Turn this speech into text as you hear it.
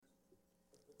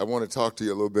I want to talk to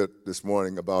you a little bit this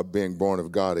morning about being born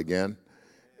of God again.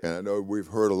 And I know we've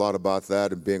heard a lot about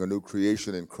that and being a new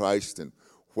creation in Christ and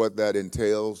what that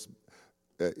entails.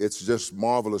 It's just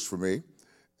marvelous for me.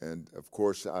 And, of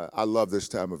course, I love this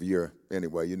time of year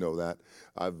anyway. You know that.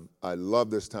 I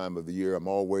love this time of the year. I've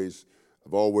always,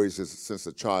 since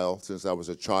I was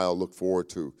a child, looked forward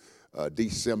to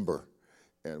December.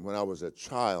 And when I was a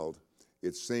child,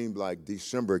 it seemed like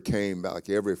December came like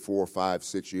every 4, 5,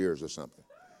 6 years or something.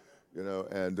 You know,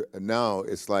 and now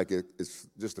it's like it's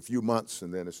just a few months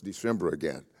and then it's December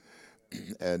again.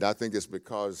 And I think it's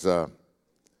because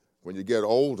when you get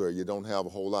older, you don't have a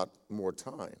whole lot more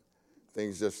time.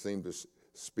 Things just seem to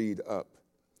speed up.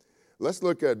 Let's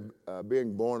look at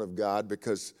being born of God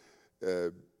because,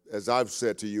 as I've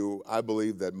said to you, I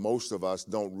believe that most of us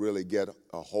don't really get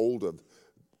a hold of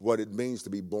what it means to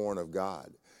be born of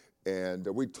God. And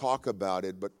we talk about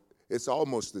it, but it's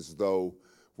almost as though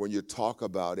when you talk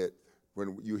about it,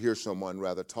 when you hear someone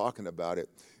rather talking about it,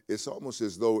 it's almost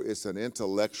as though it's an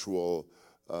intellectual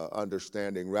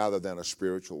understanding rather than a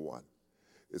spiritual one.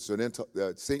 It's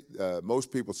most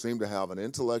people seem to have an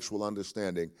intellectual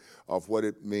understanding of what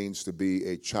it means to be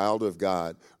a child of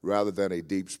God rather than a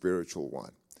deep spiritual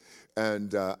one.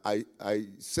 And I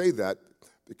say that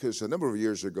because a number of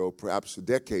years ago, perhaps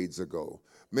decades ago,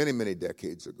 many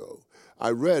decades ago, I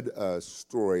read a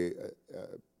story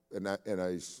in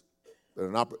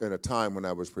a time when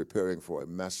I was preparing for a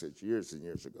message years and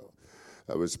years ago.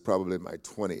 I was probably in my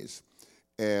 20s.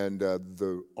 And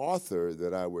the author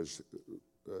that I was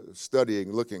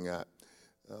studying, looking at,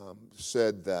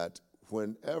 said that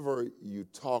whenever you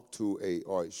talk to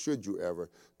or should you ever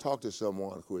talk to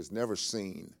someone who has never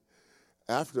seen,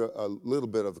 after a little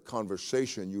bit of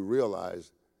conversation, you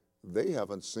realize they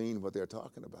haven't seen what they're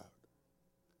talking about.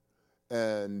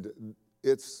 And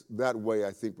it's that way,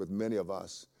 I think, with many of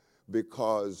us,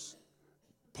 because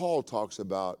Paul talks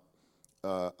about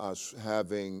us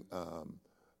having a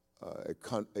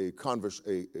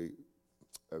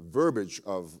verbiage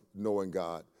of knowing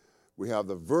God. We have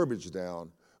the verbiage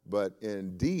down, but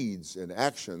in deeds and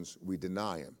actions, we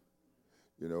deny him,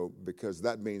 you know, because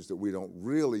that means that we don't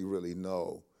really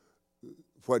know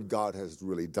what God has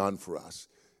really done for us.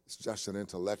 It's just an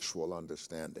intellectual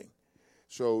understanding.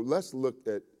 So let's look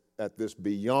at this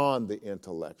beyond the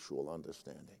intellectual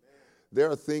understanding. There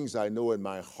are things I know in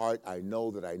my heart, I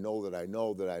know,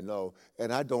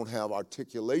 and I don't have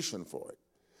articulation for it.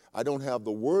 I don't have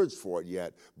the words for it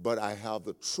yet, but I have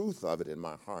the truth of it in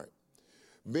my heart.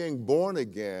 Being born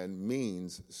again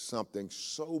means something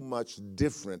so much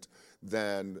different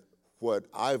than what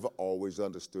I've always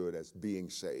understood as being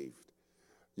saved.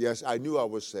 Yes, I knew I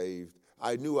was saved.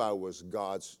 I knew I was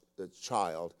God's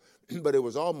child, but it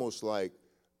was almost like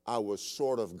I was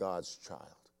sort of God's child.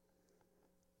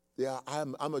 Yeah,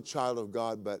 I'm a child of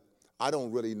God, but I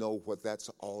don't really know what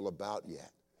that's all about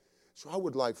yet. So I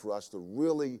would like for us to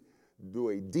really do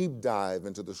a deep dive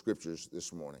into the scriptures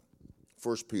this morning.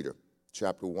 1 Peter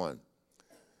chapter 1.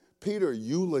 Peter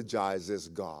eulogizes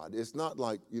God. It's not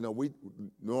like, you know, we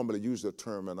normally use the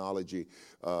terminology,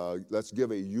 let's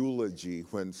give a eulogy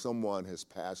when someone has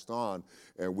passed on,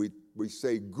 and we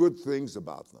say good things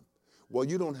about them. Well,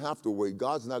 you don't have to wait.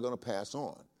 God's not going to pass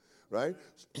on, right?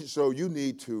 So you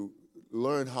need to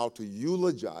learn how to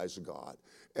eulogize God.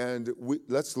 And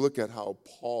let's look at how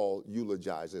Paul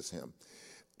eulogizes him.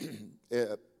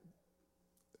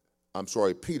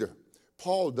 Peter.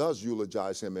 Paul does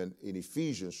eulogize him in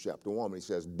Ephesians chapter 1 when he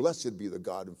says, "Blessed be the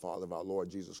God and Father of our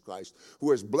Lord Jesus Christ, who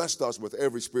has blessed us with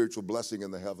every spiritual blessing in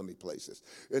the heavenly places."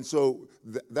 And so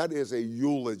that is a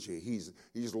eulogy.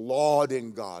 He's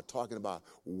lauding God, talking about,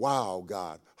 wow,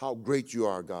 God, how great you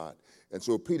are, God. And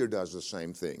so Peter does the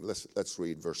same thing. Let's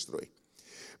read verse 3.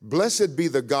 "Blessed be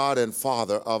the God and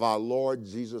Father of our Lord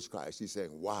Jesus Christ." He's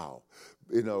saying, wow,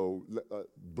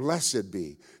 blessed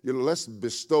be. Let's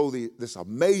bestow this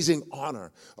amazing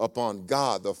honor upon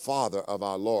God, the Father of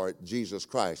our Lord Jesus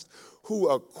Christ, who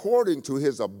according to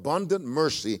his abundant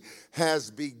mercy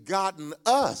has begotten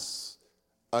us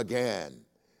again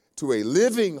to a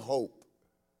living hope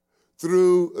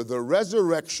through the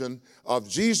resurrection of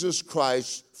Jesus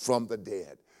Christ from the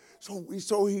dead. So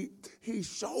he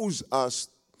shows us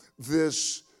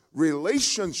this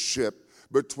relationship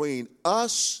between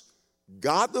us,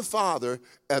 God the Father,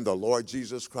 and the Lord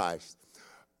Jesus Christ.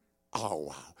 Oh,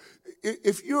 wow.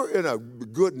 If you're in a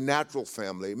good natural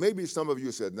family, maybe some of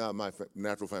you said, no, my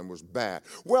natural family was bad.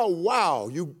 Well, wow,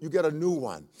 you get a new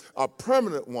one, a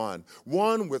permanent one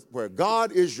where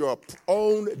God is your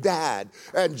own dad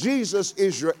and Jesus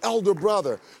is your elder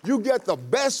brother. You get the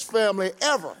best family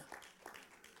ever.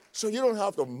 So you don't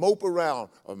have to mope around,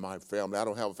 oh, my family, I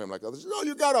don't have a family like others. No,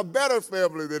 you got a better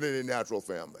family than any natural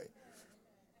family.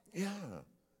 Yeah.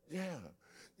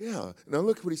 Now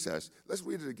look what he says. Let's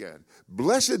read it again.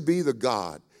 Blessed be the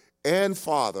God and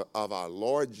Father of our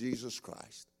Lord Jesus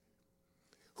Christ,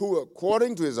 who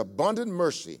according to his abundant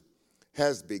mercy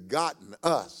has begotten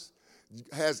us,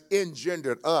 has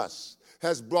engendered us,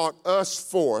 has brought us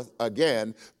forth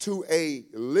again to a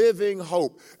living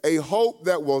hope, a hope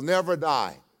that will never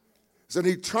die. It's an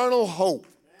eternal hope.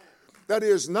 That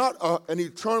is not an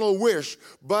eternal wish,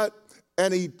 but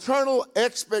an eternal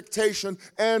expectation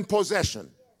and possession.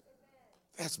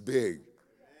 That's big.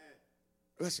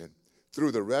 Listen,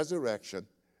 through the resurrection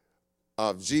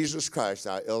of Jesus Christ,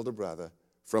 our elder brother,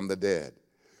 from the dead.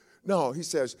 No, he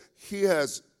says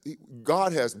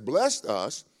God has blessed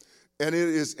us, and it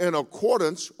is in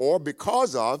accordance or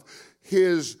because of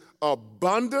his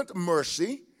abundant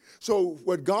mercy. So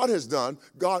what God has done,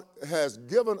 God has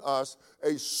given us a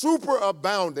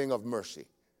superabounding of mercy.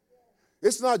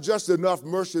 It's not just enough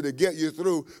mercy to get you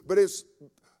through, but it's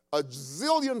a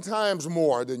zillion times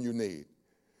more than you need.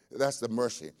 That's the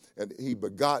mercy. And he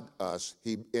begot us,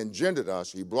 he engendered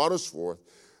us, he brought us forth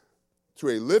to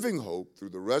a living hope through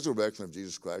the resurrection of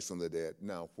Jesus Christ from the dead.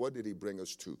 Now, what did he bring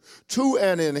us to? To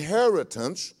an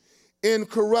inheritance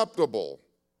incorruptible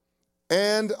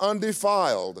and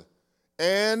undefiled,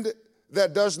 and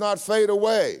that does not fade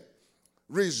away,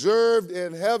 reserved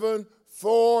in heaven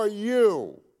for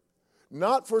you,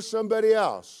 not for somebody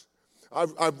else.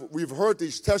 We've heard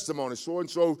these testimonies.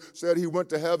 So-and-so said he went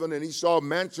to heaven and he saw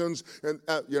mansions, and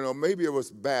maybe it was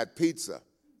bad pizza,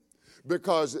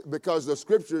 because the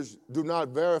scriptures do not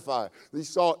verify. He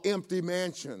saw empty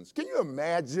mansions. Can you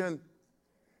imagine,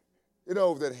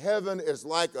 that heaven is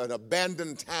like an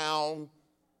abandoned town?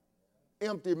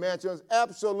 Empty mansions,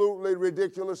 absolutely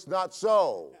ridiculous. Not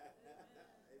so.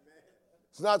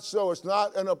 It's not so. It's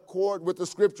not in accord with the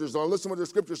scriptures. Now listen to what the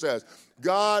scripture says.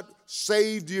 God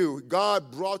saved you.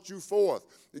 God brought you forth.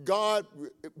 God,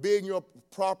 being your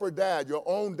proper dad, your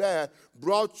own dad,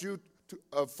 brought you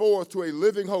forth to a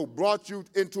living hope, brought you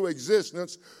into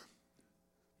existence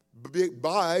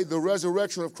by the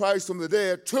resurrection of Christ from the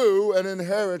dead to an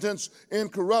inheritance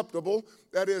incorruptible,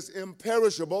 that is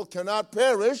imperishable, cannot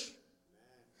perish.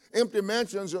 Empty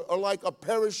mansions are like a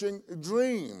perishing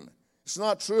dream. It's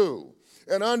not true.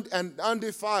 And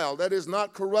undefiled, that is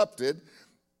not corrupted,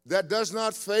 that does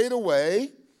not fade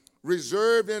away,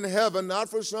 reserved in heaven, not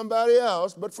for somebody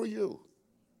else, but for you.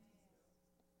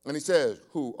 And he says,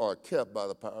 who are kept by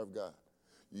the power of God.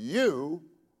 You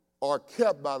are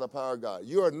kept by the power of God.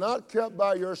 You are not kept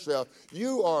by yourself.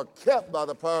 You are kept by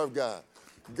the power of God.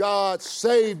 God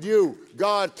saved you.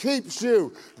 God keeps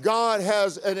you. God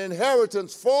has an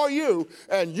inheritance for you,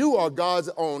 and you are God's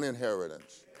own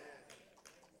inheritance.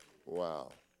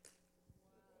 Wow.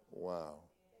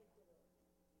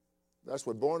 That's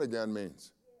what born again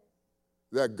means.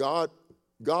 That God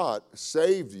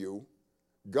saved you.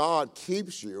 God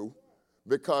keeps you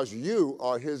because you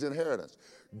are his inheritance.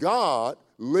 God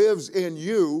lives in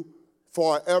you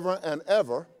forever and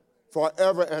ever.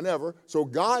 So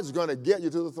God's going to get you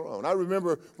to the throne. I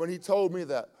remember when he told me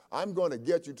that, I'm going to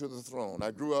get you to the throne.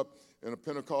 I grew up in a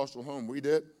Pentecostal home. We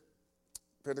did.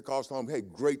 Pentecostal home. Hey,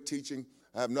 great teaching.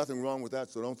 I have nothing wrong with that,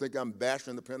 so don't think I'm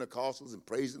bashing the Pentecostals and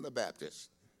praising the Baptists.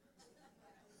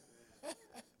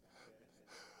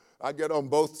 I get on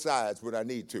both sides when I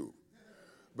need to.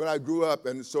 But I grew up,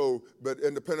 but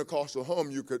in the Pentecostal home,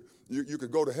 you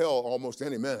could go to hell almost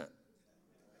any minute.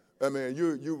 I mean,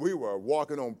 we were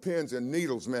walking on pins and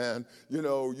needles, man. You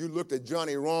looked at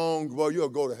Johnny wrong, well, you'll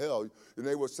go to hell. And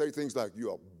they would say things like,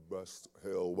 you'll bust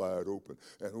hell wide open.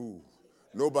 And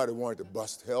nobody wanted to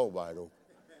bust hell wide open.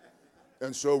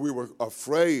 And so we were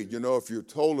afraid, if you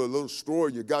told a little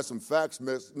story, you got some facts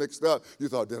mixed up, you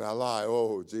thought, did I lie?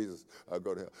 Oh, Jesus, I'll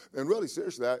go to hell. And really,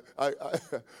 seriously,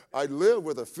 I lived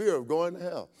with a fear of going to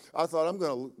hell. I thought,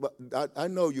 I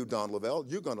know you, Don Lavelle,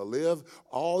 you're going to live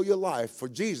all your life for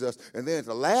Jesus, and then at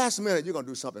the last minute, you're going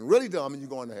to do something really dumb, and you're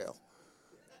going to hell.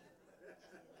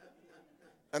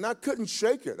 And I couldn't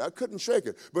shake it.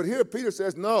 But here Peter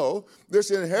says, no, this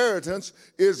inheritance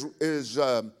is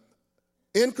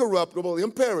incorruptible,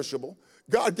 imperishable.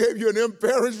 God gave you an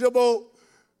imperishable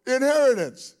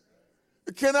inheritance.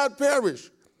 It cannot perish.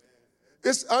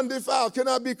 It's undefiled,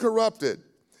 cannot be corrupted.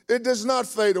 It does not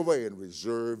fade away, and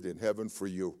reserved in heaven for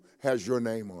you. Has your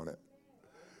name on it.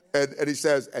 And he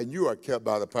says, and you are kept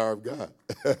by the power of God.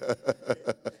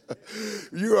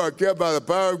 You are kept by the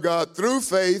power of God through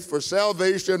faith for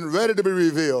salvation ready to be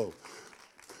revealed.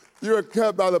 You're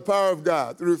kept by the power of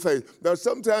God through faith. Now,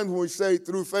 sometimes when we say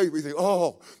through faith, we think,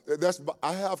 oh,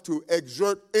 I have to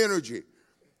exert energy.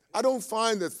 I don't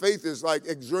find that faith is like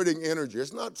exerting energy.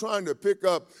 It's not trying to pick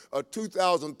up a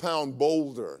 2,000-pound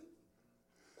boulder.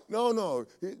 No.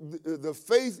 The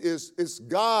faith it's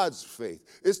God's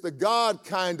faith. It's the God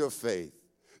kind of faith.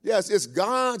 Yes, it's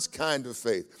God's kind of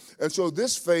faith. And so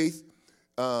this faith,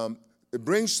 it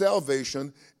brings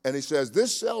salvation. And he says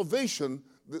this salvation,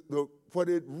 what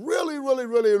it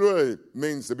really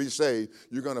means to be saved,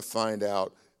 you're going to find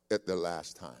out at the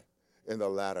last time, in the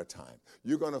latter time.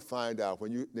 You're going to find out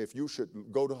if you should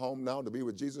go to home now to be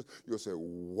with Jesus, you'll say,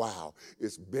 wow,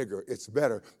 it's bigger, it's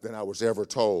better than I was ever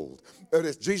told. And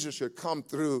if Jesus should come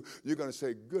through, you're going to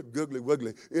say, good googly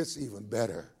wiggly, it's even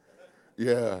better.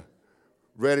 Yeah,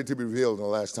 ready to be revealed in the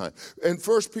last time. In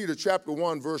 1 Peter chapter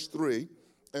 1, verse 3,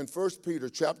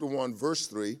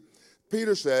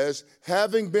 Peter says,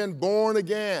 having been born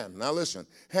again. Now listen,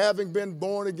 having been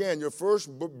born again, your first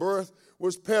birth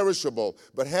was perishable,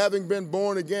 but having been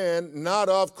born again, not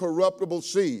of corruptible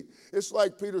seed. It's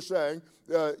like Peter saying,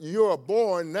 you are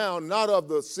born now not of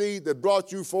the seed that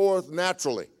brought you forth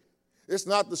naturally. It's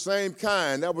not the same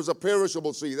kind. That was a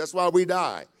perishable seed. That's why we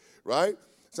die, right?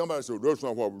 Somebody said, that's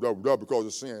not why we die because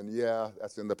of sin. Yeah,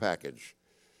 that's in the package.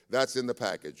 That's in the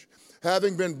package.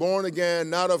 Having been born again,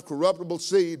 not of corruptible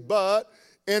seed, but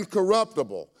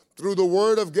incorruptible, through the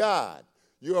word of God.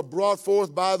 You are brought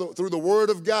forth through the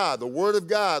word of God, the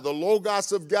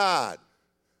Logos of God.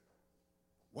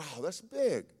 Wow, that's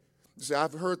big. You say,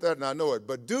 I've heard that and I know it,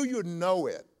 but do you know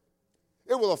it?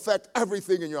 It will affect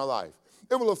everything in your life.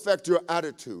 It will affect your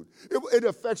attitude. It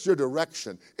affects your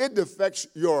direction. It affects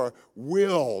your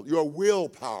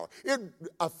willpower. It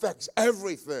affects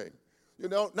everything. You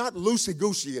know, not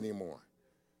loosey-goosey anymore.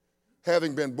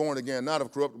 Having been born again, not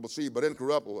of corruptible seed, but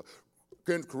incorruptible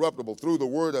through the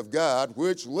word of God,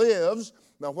 which lives.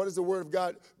 Now, what is the word of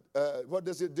God? What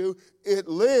does it do? It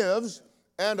lives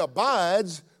and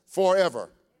abides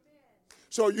forever.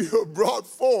 So you are brought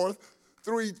forth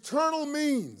through eternal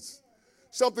means.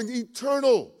 Something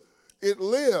eternal. It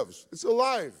lives. It's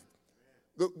alive.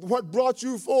 What brought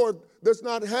you forth does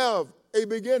not have a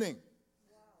beginning.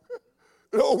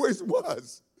 It always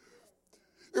was.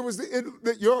 It was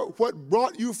what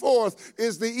brought you forth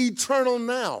is the eternal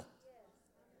now.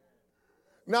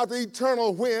 Not the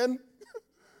eternal when.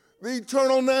 The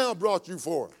eternal now brought you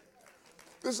forth.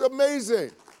 This is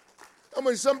amazing. I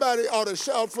mean, somebody ought to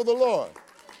shout for the Lord.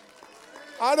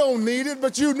 I don't need it,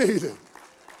 but you need it.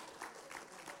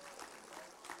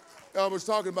 I was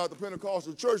talking about the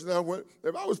Pentecostal church, and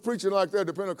if I was preaching like that at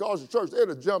the Pentecostal church, they'd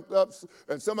have jumped up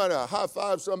and somebody would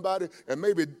high-five somebody and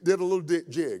maybe did a little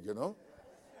jig, you know?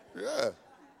 Yeah.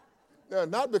 Yeah,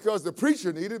 not because the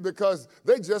preacher needed it, because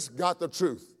they just got the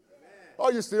truth.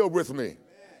 Are you still with me?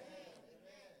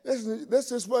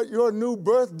 This is what your new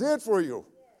birth did for you.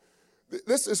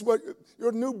 This is what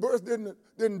your new birth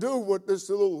didn't do what this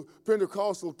little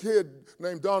Pentecostal kid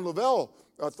named Don Lavelle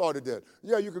thought it did.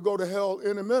 Yeah, you could go to hell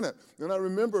in a minute. And I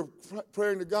remember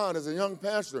praying to God as a young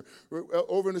pastor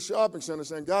over in the shopping center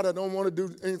saying, God, I don't want to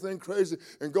do anything crazy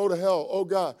and go to hell. Oh,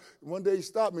 God. One day he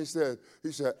stopped me and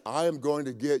he said, I am going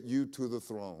to get you to the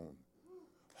throne.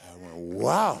 I went,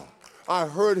 wow. I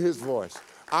heard his voice.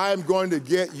 I am going to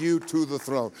get you to the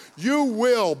throne. You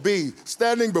will be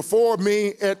standing before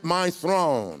me at my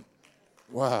throne.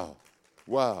 Wow.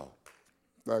 Wow.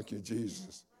 Thank you,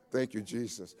 Jesus. Thank you,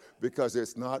 Jesus. Because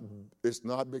it's not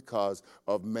because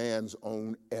of man's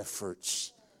own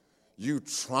efforts. You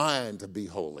trying to be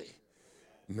holy.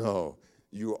 No,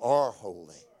 you are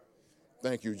holy.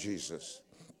 Thank you, Jesus.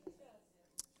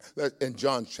 In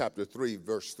John chapter 3,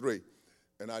 verse 3,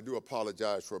 and I do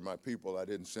apologize for my people. I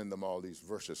didn't send them all these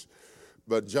verses.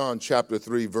 But John chapter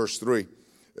 3, verse 3,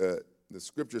 the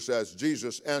scripture says,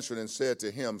 Jesus answered and said to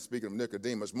him, speaking of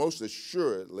Nicodemus, most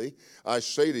assuredly, I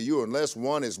say to you, unless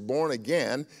one is born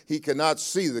again, he cannot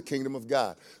see the kingdom of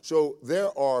God. So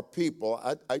there are people,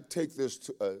 I take this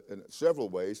in several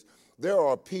ways. There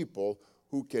are people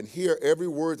who can hear every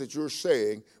word that you're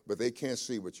saying, but they can't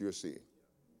see what you're seeing.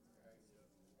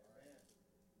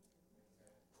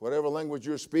 Whatever language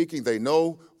you're speaking, they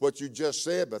know what you just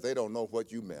said, but they don't know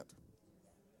what you meant.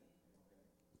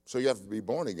 So you have to be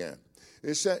born again.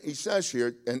 He says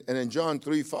here, and in John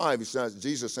 3:5, he says,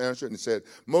 Jesus answered and said,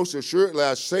 most assuredly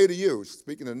I say to you,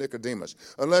 speaking to Nicodemus,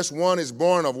 unless one is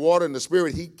born of water and the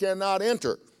Spirit, he cannot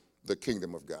enter the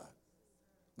kingdom of God.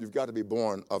 You've got to be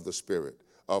born of the Spirit,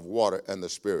 of water and the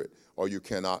Spirit, or you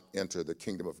cannot enter the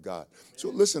kingdom of God. So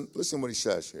listen what he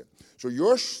says here. So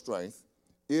your strength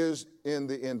is in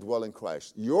the indwelling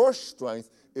Christ. Your strength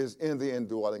is in the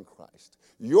indwelling Christ.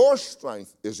 Your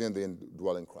strength is in the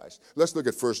indwelling Christ. Let's look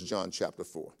at 1 John chapter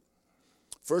 4.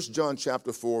 1 John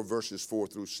chapter 4, verses 4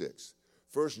 through 6.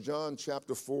 1 John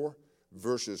chapter 4,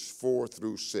 verses 4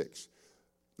 through 6.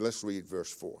 Let's read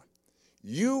verse 4.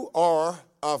 You are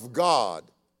of God,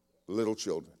 little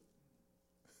children.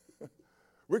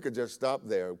 We could just stop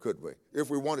there, couldn't we? If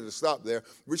we wanted to stop there,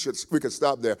 we could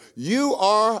stop there. You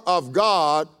are of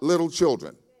God, little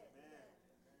children.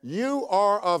 You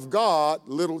are of God,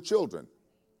 little children.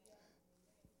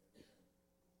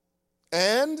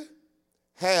 And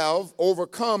have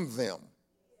overcome them.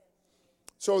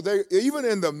 So they, even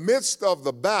in the midst of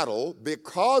the battle,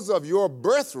 because of your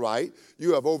birthright,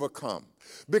 you have overcome.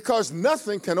 Because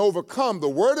nothing can overcome the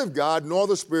Word of God nor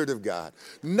the Spirit of God.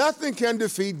 Nothing can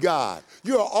defeat God.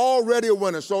 You are already a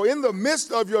winner. So in the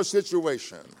midst of your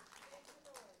situation,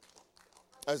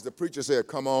 as the preacher said,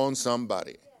 come on,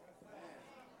 somebody.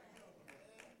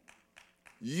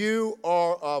 You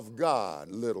are of God,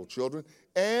 little children.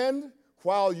 And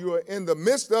while you are in the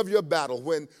midst of your battle,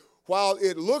 while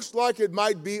it looks like it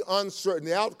might be uncertain,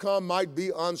 the outcome might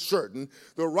be uncertain,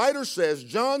 the writer says,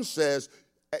 John says,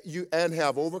 you and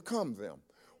have overcome them.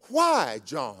 Why,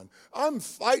 John? I'm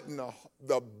fighting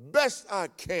the best I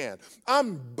can.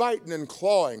 I'm biting and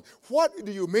clawing. What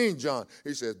do you mean, John?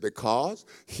 He says, because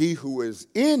he who is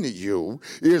in you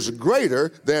is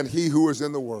greater than he who is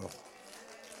in the world.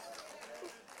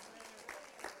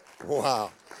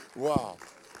 Wow, wow,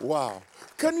 wow.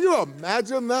 Can you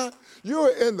imagine that?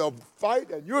 You're in the fight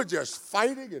and you're just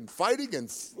fighting and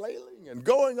flailing and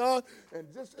going on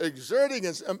and just exerting.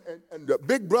 And the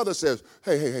big brother says,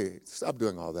 hey, stop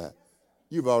doing all that.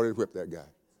 You've already whipped that guy.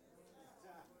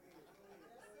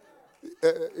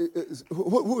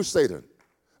 Who is Satan?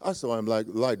 I saw him like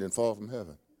lightning fall from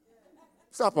heaven.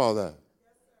 Stop all that.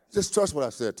 Just trust what I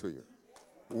said to you.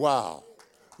 Wow.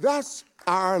 That's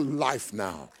our life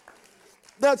now.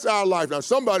 That's our life now.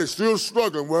 Somebody's still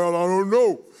struggling. Well, I don't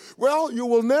know. Well, you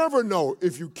will never know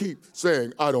if you keep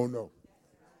saying, I don't know.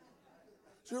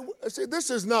 See, this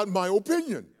is not my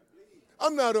opinion.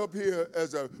 I'm not up here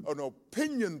as an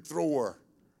opinion thrower.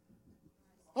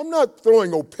 I'm not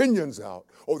throwing opinions out.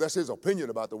 Oh, that's his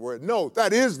opinion about the word. No,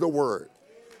 that is the word.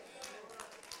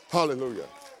 Hallelujah.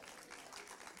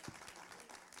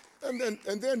 And then,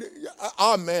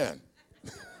 amen.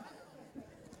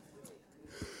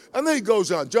 And then he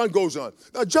goes on. John goes on.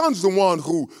 Now, John's the one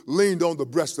who leaned on the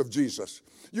breast of Jesus.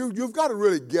 You've got to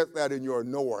really get that in your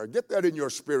knower. Get that in your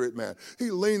spirit, man.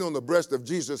 He leaned on the breast of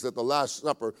Jesus at the Last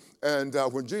Supper. And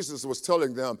when Jesus was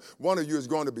telling them, one of you is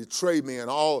going to betray me, and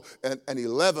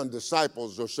 11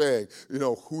 disciples are saying,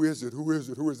 who is it? Who is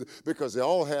it? Who is it? Because they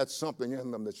all had something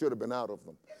in them that should have been out of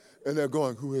them. And they're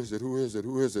going, who is it? Who is it?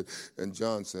 Who is it? And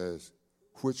John says,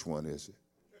 which one is it?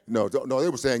 No, they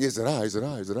were saying, is it I? Is it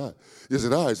I? Is it I? Is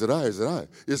it I? Is it I? Is it I?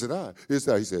 Is it I? Is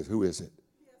it I? He says, who is it?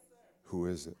 Who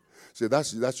is it? See,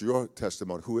 that's your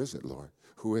testimony. Who is it, Lord?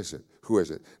 Who is it? Who is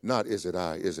it? Not is it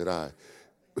I? Is it I?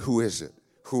 Who is it?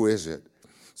 Who is it?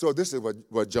 So this is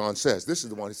what John says. This is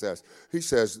the one he says. He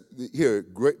says here,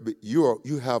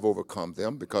 you have overcome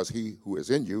them because he who is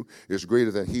in you is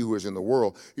greater than he who is in the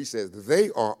world. He says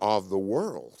they are of the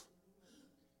world.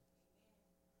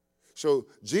 So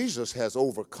Jesus has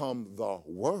overcome the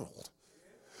world.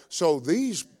 So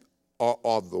these are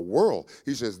of the world.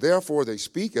 He says, therefore they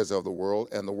speak as of the world,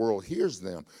 and the world hears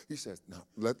them. He says, now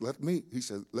he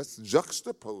says, let's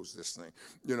juxtapose this thing.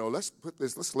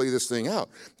 Let's lay this thing out.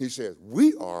 He says,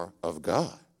 we are of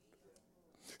God.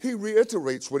 He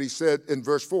reiterates what he said in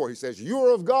verse 4. He says, you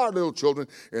are of God, little children.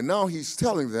 And now he's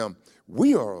telling them,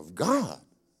 we are of God.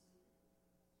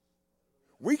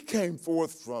 We came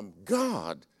forth from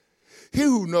God. He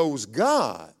who knows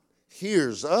God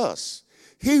hears us.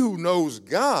 He who knows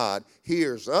God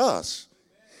hears us.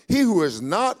 He who is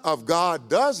not of God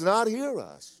does not hear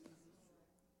us.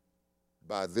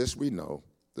 By this we know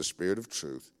the spirit of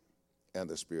truth and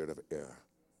the spirit of error.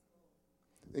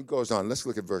 It goes on. Let's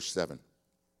look at verse 7.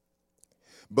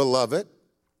 Beloved,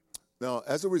 now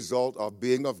as a result of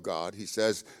being of God, he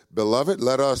says, beloved,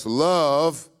 let us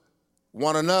love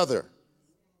one another.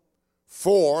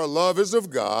 For love is of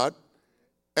God,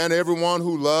 and everyone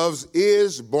who loves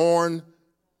is born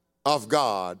of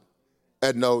God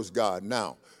and knows God.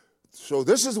 Now, so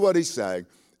this is what he's saying,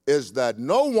 is that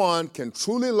no one can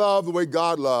truly love the way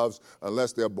God loves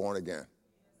unless they're born again.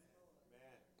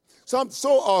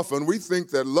 So often we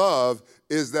think that love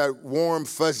is that warm,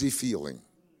 fuzzy feeling.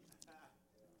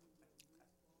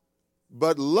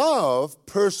 But love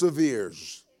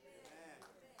perseveres.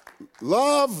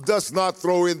 Love does not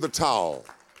throw in the towel.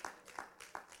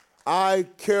 I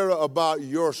care about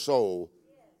your soul.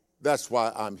 That's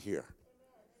why I'm here.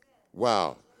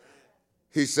 Wow.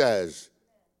 He says,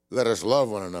 let us love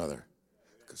one another.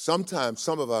 Sometimes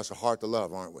some of us are hard to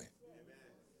love, aren't we?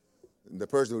 And the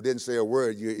person who didn't say a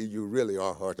word, you really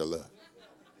are hard to love.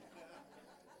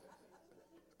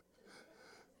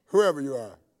 Whoever you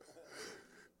are.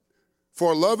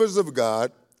 For love is of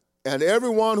God, and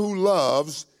everyone who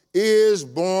loves is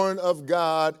born of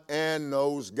God and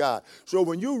knows God. So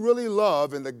when you really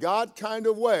love in the God kind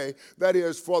of way, that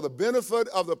is for the benefit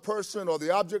of the person or the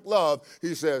object loved,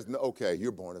 he says, okay,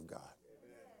 you're born of God.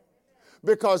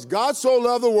 Because God so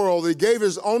loved the world, he gave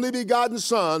his only begotten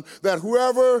Son, that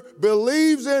whoever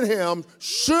believes in him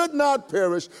should not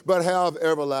perish, but have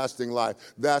everlasting life.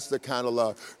 That's the kind of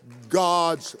love.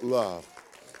 God's love.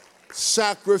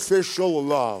 Sacrificial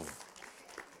love.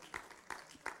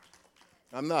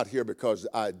 I'm not here because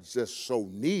I just so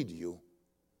need you.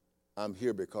 I'm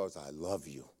here because I love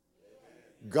you.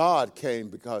 God came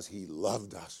because he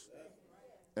loved us.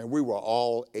 And we were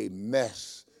all a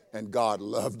mess. And God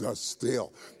loved us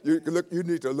still. You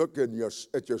need to look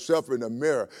at yourself in the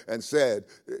mirror and said,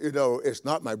 it's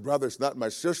not my brother, it's not my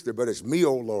sister, but it's me,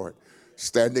 oh Lord,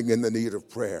 standing in the need of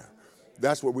prayer.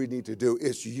 That's what we need to do.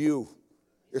 It's you.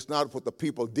 It's not what the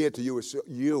people did to you, it's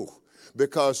you.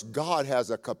 Because God has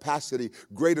a capacity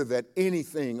greater than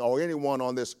anything or anyone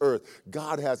on this earth.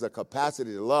 God has a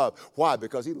capacity to love. Why?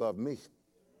 Because he loved me.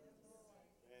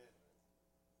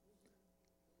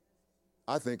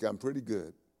 I think I'm pretty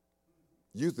good.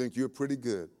 You think you're pretty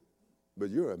good, but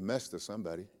you're a mess to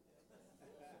somebody.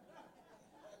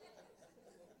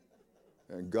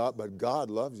 But God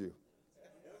loves you.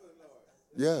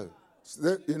 Yeah.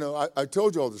 I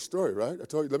told you all the story, right?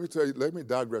 Let me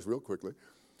digress real quickly.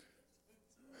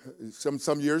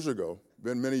 Some years ago,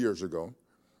 many years ago,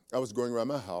 I was going around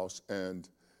my house and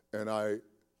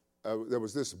there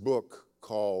was this book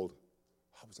called,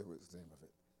 what's the name of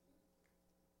it?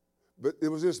 But it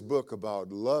was this book about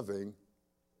loving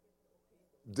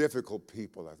difficult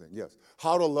people, I think. Yes.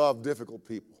 How to love difficult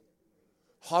people.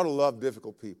 How to love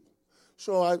difficult people.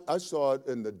 So I saw it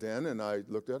in the den and I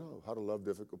looked at, how to love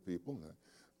difficult people. And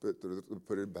I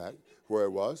put it back where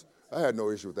it was. I had no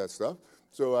issue with that stuff.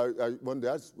 So one day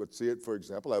I would see it, for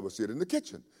example, I would see it in the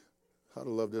kitchen. How to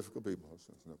love difficult people. That's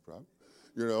no problem.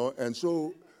 And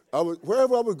so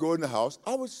wherever I would go in the house,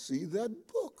 I would see that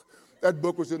book. That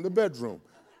book was in the bedroom.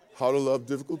 How to love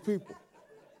difficult people.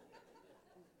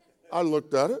 I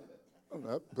looked at it, and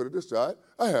I put it aside.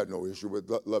 I had no issue with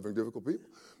loving difficult people.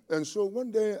 And so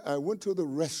one day I went to the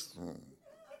restroom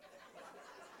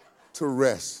to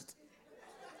rest.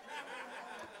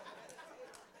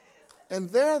 And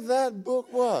there that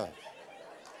book was.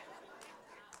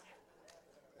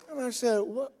 And I said,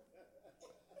 what?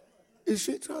 Is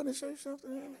she trying to say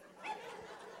something?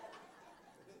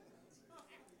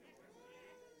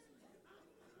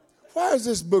 Why is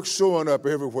this book showing up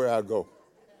everywhere I go?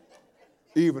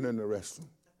 Even in the restroom.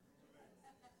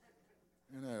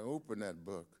 And I opened that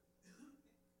book,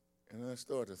 and I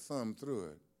started to thumb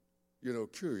through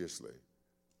it, curiously.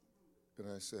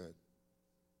 And I said,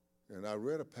 and I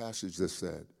read a passage that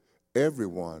said,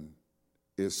 everyone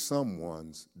is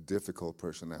someone's difficult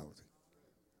personality.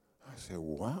 I said,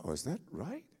 wow, is that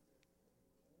right?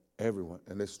 Everyone,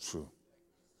 and it's true.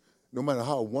 No matter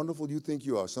how wonderful you think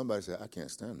you are, somebody said, I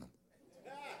can't stand them.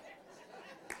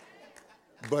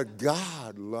 But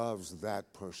God loves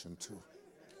that person too.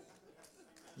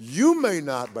 You may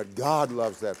not, but God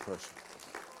loves that person.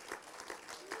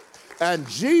 And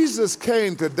Jesus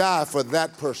came to die for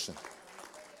that person.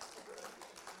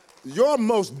 Your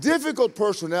most difficult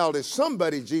personality is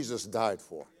somebody Jesus died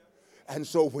for. And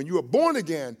so when you are born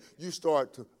again, you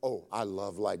start to, I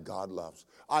love like God loves.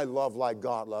 I love like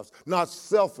God loves. Not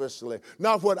selfishly,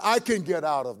 not what I can get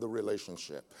out of the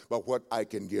relationship, but what I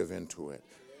can give into it.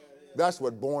 That's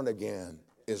what born again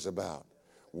is about.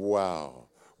 Wow.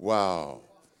 Wow.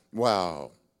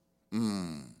 Wow.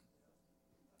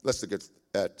 Let's look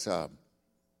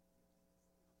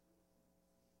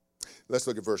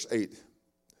at verse 8.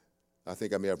 I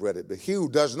think I may have read it. But he who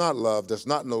does not love does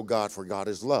not know God, for God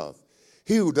is love.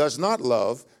 He who does not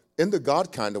love in the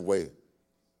God kind of way,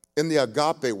 in the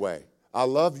agape way, I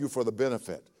love you for the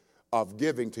benefit of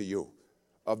giving to you,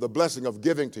 of the blessing of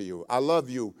giving to you. I love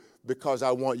you because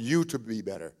I want you to be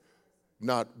better,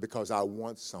 not because I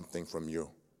want something from you.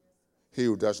 He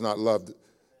who does not love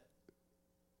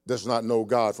does not know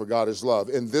God, for God is love.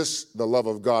 In this, the love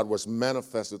of God was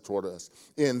manifested toward us.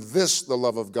 In this, the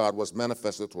love of God was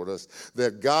manifested toward us,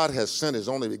 that God has sent his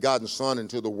only begotten Son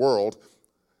into the world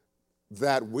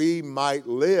that we might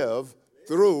live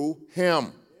through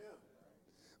him.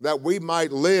 That we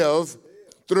might live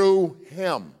through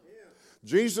him.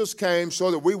 Jesus came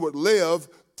so that we would live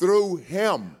through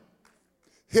him,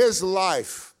 his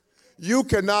life. You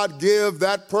cannot give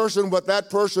that person what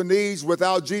that person needs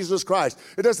without Jesus Christ.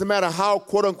 It doesn't matter how,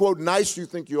 quote unquote, nice you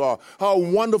think you are, how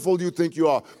wonderful you think you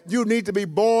are. You need to be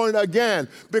born again,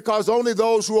 because only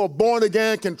those who are born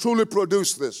again can truly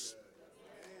produce this.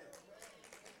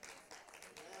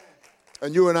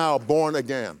 And you and I are born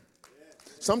again.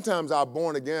 Sometimes our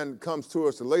born again comes to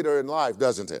us later in life,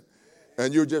 doesn't it?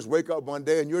 And you just wake up one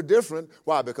day and you're different.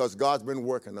 Why? Because God's been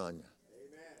working on you.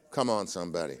 Come on,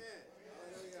 somebody.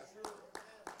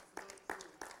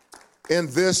 In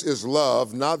this is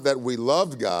love, not that we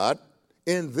loved God.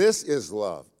 In this is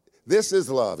love. This is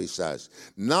love, he says.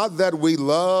 Not that we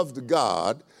loved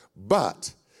God,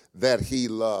 but that he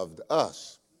loved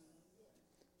us.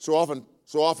 So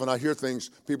often I hear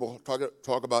things, people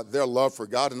talk about their love for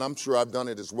God, and I'm sure I've done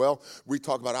it as well. We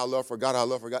talk about our love for God, our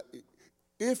love for God.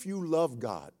 If you love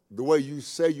God the way you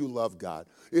say you love God,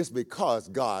 it's because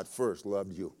God first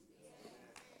loved you.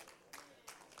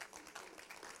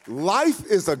 Life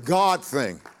is a God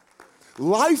thing.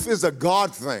 Life is a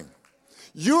God thing.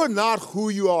 You're not who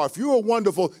you are. If you are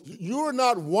wonderful, you're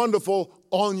not wonderful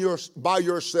by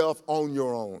yourself on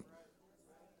your own.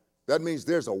 That means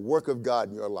there's a work of God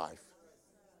in your life.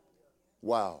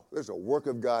 Wow, there's a work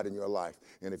of God in your life.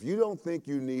 And if you don't think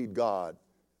you need God,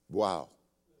 wow,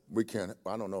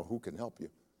 I don't know who can help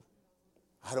you.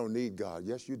 I don't need God.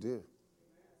 Yes, you do.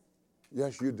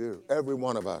 Yes, you do. Every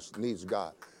one of us needs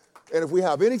God. And if we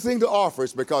have anything to offer,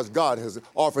 it's because God has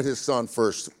offered his son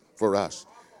first for us.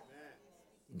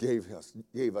 Gave us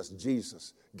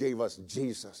Jesus.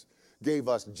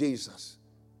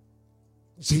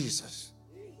 Jesus.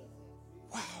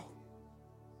 Wow.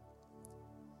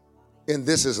 And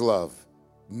this is love.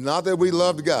 Not that we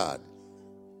loved God,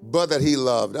 but that he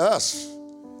loved us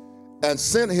and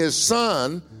sent his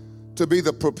son to be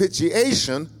the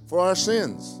propitiation for our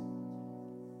sins.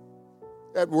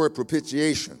 That word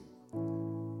propitiation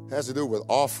has to do with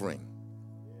offering,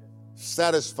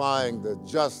 satisfying the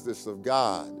justice of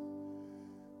God.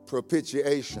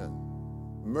 Propitiation,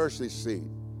 mercy seat,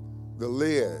 the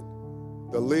lid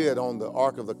on the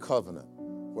Ark of the Covenant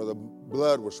where the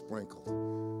blood was sprinkled.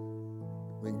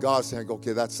 I mean, God's saying,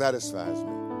 okay, that satisfies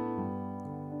me.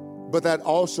 But that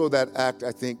act,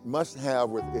 I think, must have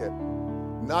with it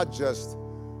not just,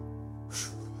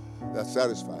 that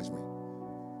satisfies me.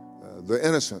 The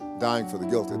innocent dying for the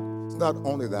guilty. It's not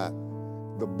only that.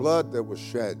 The blood that was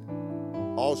shed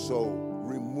also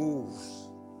removes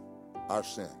our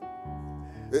sin.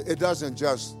 It doesn't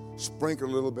just sprinkle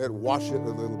a little bit, wash it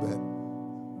a little bit,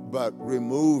 but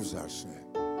removes our sin.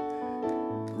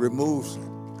 Removes it.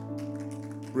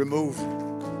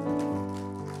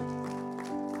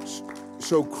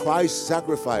 So Christ's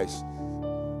sacrifice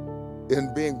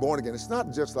in being born again, it's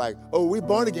not just like, oh, we're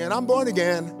born again, I'm born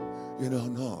again.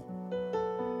 No.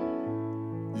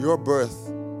 Your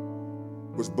birth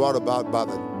was brought about by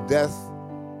the death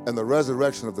and the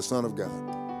resurrection of the Son of God.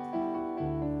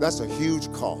 That's a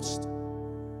huge cost.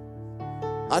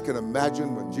 I can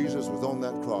imagine when Jesus was on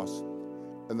that cross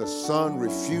and the sun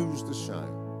refused to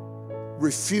shine.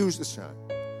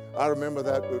 I remember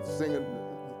that singing,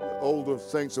 older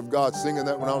saints of God singing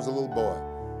that when I was a little boy.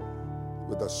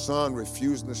 With the sun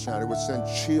refusing to shine, it would send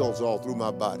chills all through my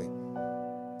body.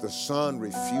 The sun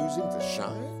refusing to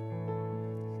shine?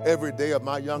 Every day of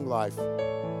my young life,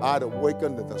 I'd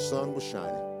awakened and the sun was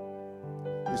shining.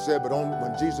 He said, but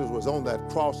when Jesus was on that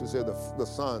cross, he said, the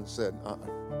sun said,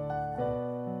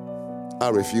 I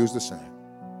refuse to shine.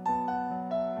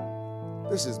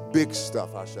 This is big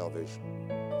stuff, our salvation.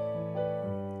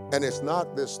 And it's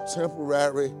not this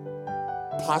temporary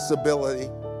possibility,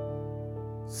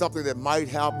 something that might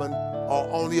happen or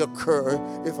only occur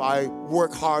if I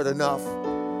work hard enough.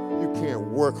 You can't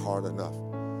work hard enough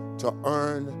to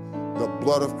earn the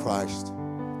blood of Christ,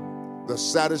 the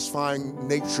satisfying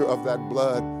nature of that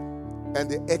blood, and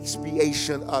the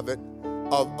expiation of it,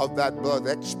 of that blood,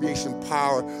 the expiation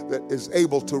power that is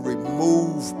able to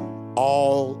remove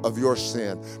all of your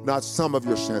sin, not some of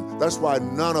your sin. That's why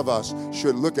none of us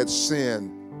should look at sin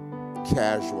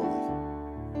casually.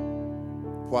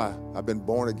 Why? I've been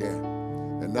born again,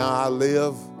 and now I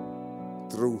live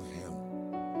through him.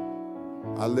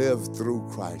 I live through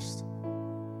Christ.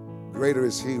 Greater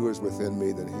is he who is within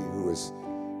me than he who is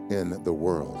in the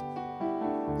world.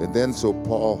 And then so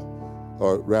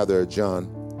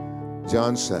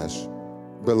John says,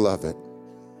 beloved,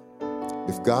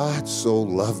 if God so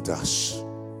loved us,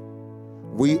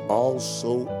 we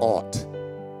also ought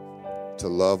to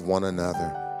love one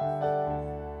another.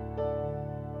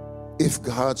 If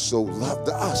God so loved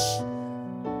us,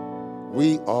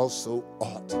 we also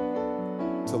ought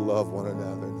to love one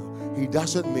another. No, he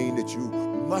doesn't mean that you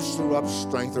muster up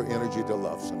strength or energy to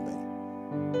love somebody.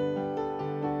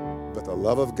 But the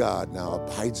love of God now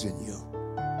abides in you.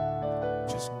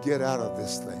 Just get out of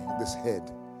this thing, this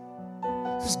head.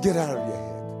 Just get out of your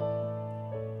head.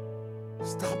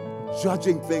 Stop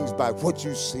judging things by what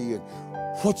you see and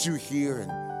what you hear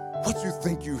and what you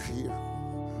think you hear.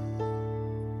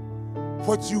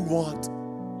 What you want.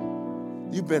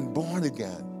 You've been born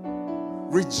again.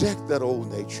 Reject that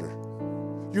old nature.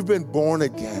 You've been born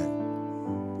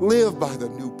again. Live by the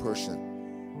new person.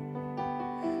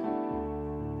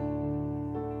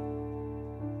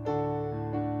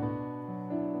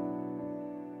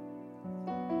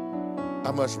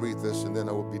 I must read this and then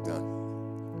I will be done.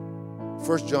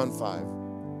 1 John 5.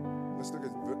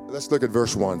 Let's look at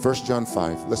verse 1. 1 John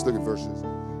 5. Let's look at verse 1.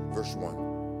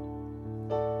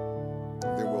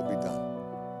 Then we'll be done.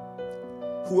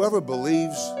 Whoever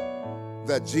believes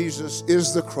that Jesus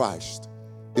is the Christ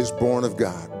is born of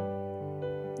God.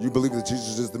 You believe that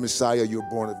Jesus is the Messiah, you're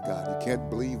born of God. You can't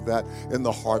believe that in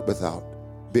the heart without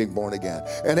being born again.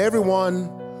 And everyone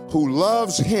who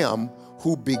loves him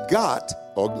who begot,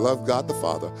 or loved God the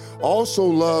Father, also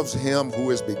loves him who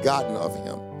is begotten of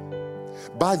him.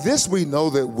 By this we know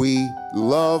that we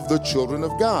love the children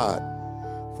of God,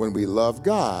 when we love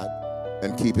God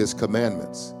and keep his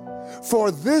commandments.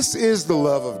 For this is the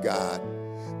love of God,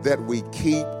 that we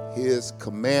keep his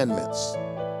commandments.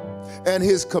 And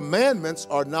his commandments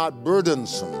are not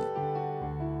burdensome.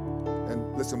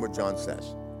 And listen what John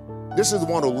says. This is the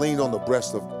one who leaned on the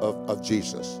breast of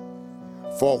Jesus.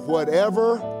 For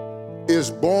whatever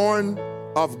is born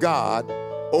of God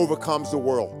overcomes the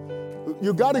world.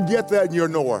 You got to get that in your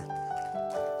knower.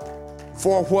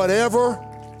 For whatever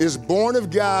is born of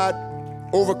God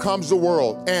overcomes the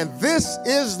world. And this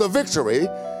is the victory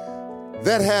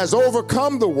that has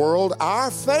overcome the world,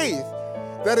 our faith.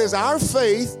 That is our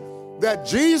faith that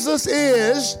Jesus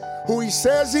is who he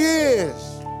says he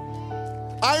is.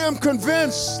 I am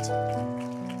convinced.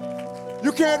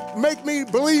 You can't make me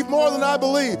believe more than I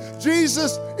believe.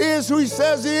 Jesus is who he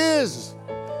says he is.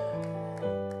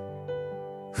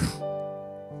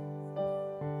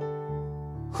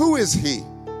 Who is he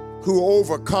who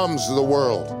overcomes the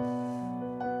world?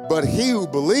 But he who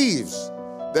believes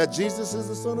that Jesus is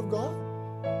the Son of God.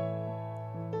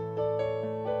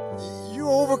 You're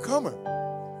an overcomer.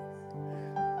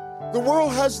 The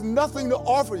world has nothing to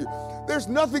offer you. There's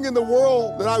nothing in the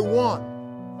world that I want.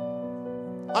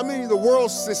 I mean the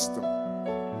world system.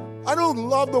 I don't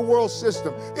love the world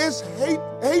system. It's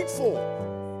hateful.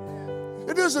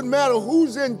 It doesn't matter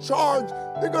who's in charge.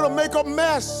 They're going to make a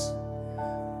mess.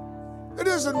 It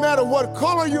doesn't matter what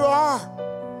color you are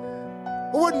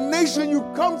or what nation you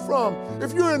come from.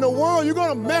 If you're in the world, you're going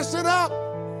to mess it up.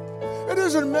 It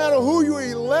doesn't matter who you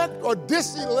elect or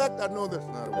diselect. I know that's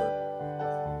not a word.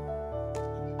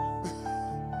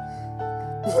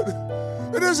 But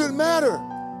it doesn't matter.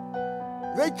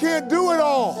 They can't do it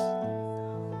all.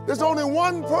 There's only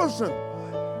one person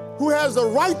who has the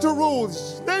right to rule.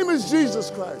 His name is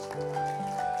Jesus Christ.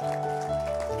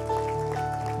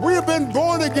 We have been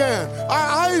born again.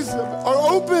 Our eyes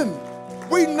are open.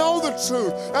 We know the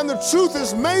truth, and the truth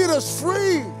has made us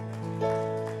free.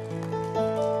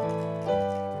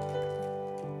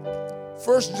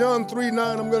 1 John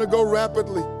 3:9, I'm going to go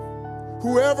rapidly.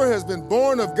 Whoever has been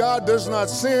born of God does not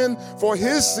sin, for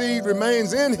his seed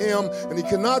remains in him, and he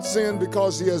cannot sin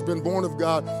because he has been born of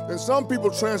God. And some people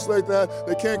translate that,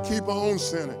 they can't keep on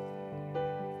sinning.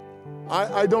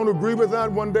 I don't agree with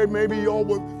that. One day maybe y'all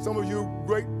will, some of you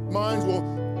great minds will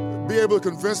be able to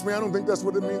convince me. I don't think that's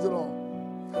what it means at all.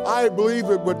 I believe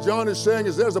that what John is saying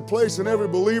is there's a place in every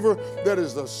believer that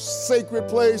is a sacred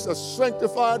place, a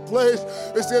sanctified place.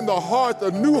 It's in the heart,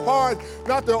 the new heart,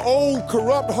 not the old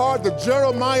corrupt heart, the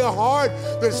Jeremiah heart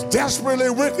that's desperately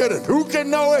wicked and who can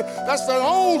know it? That's the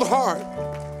old heart.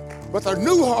 But the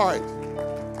new heart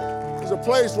is a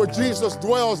place where Jesus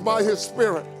dwells by his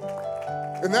Spirit.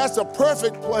 And that's a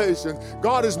perfect place. And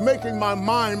God is making my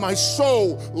mind, my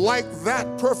soul like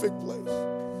that perfect place.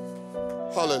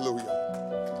 Hallelujah.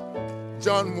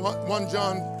 1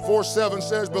 John 4:7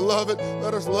 says, Beloved,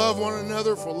 let us love one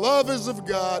another, for love is of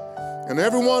God, and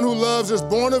everyone who loves is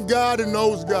born of God and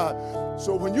knows God.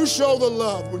 So when you show the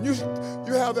love, when you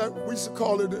have that, we used to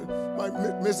call it,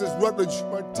 Mrs. Rutledge,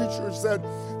 my teacher, said,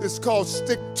 it's called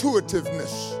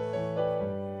stick-to-itiveness.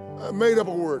 I made up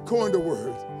a word, coined a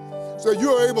word. So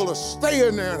you're able to stay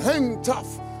in there and hang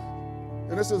tough.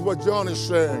 And this is what John is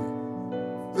saying.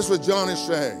 This is what John is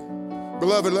saying.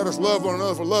 Beloved, let us love one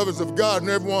another, for love is of God, and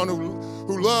everyone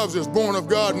who loves is born of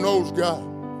God and knows God.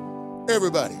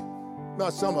 Everybody.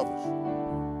 Not some of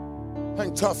us.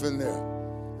 Hang tough in there.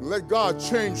 And let God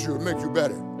change you and make you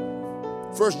better.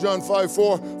 1 John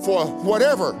 5:4, for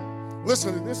whatever,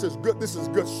 listen, this is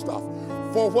good stuff.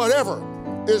 For whatever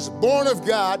is born of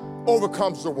God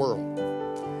overcomes the world.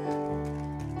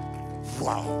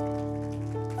 Wow.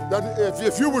 That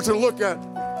if you were to look at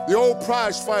the old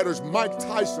prize fighters, Mike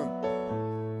Tyson,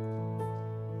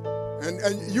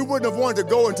 and you wouldn't have wanted to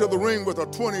go into the ring with a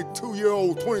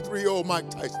 22-year-old, 23-year-old Mike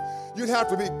Tyson. You'd have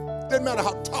to be, didn't matter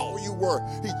how tall you were,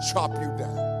 he'd chop you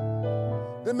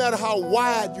down. Didn't matter how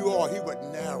wide you are, he would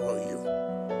narrow you.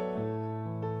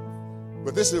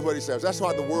 But this is what he says. That's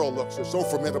how the world looks. It's so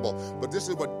formidable. But this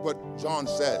is what John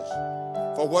says.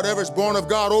 For whatever is born of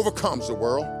God overcomes the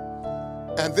world.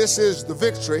 And this is the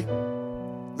victory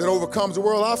that overcomes the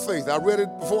world, our faith. I read it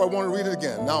before. I want to read it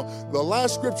again. Now, the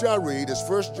last scripture I read is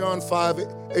 1 John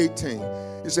 5:18.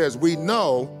 It says, we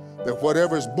know that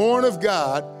whatever is born of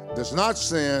God does not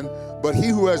sin, but he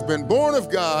who has been born of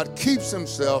God keeps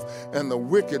himself, and the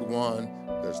wicked one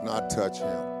does not touch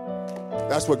him.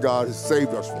 That's what God has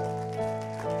saved us for.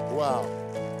 Wow.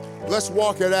 Let's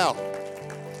walk it out.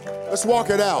 Let's walk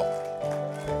it out.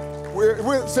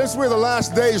 Since we're the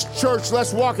last days church,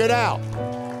 let's walk it out.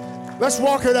 Let's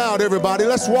walk it out, everybody.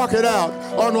 Let's walk it out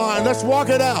online. Let's walk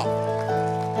it out.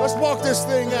 Let's walk this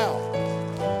thing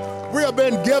out. We have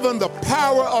been given the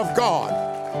power of God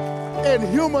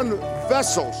in human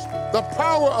vessels. The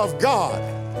power of God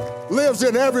lives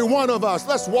in every one of us.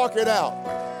 Let's walk it out.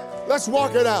 Let's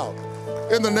walk it out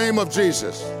in the name of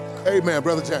Jesus. Amen,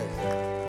 Brother James.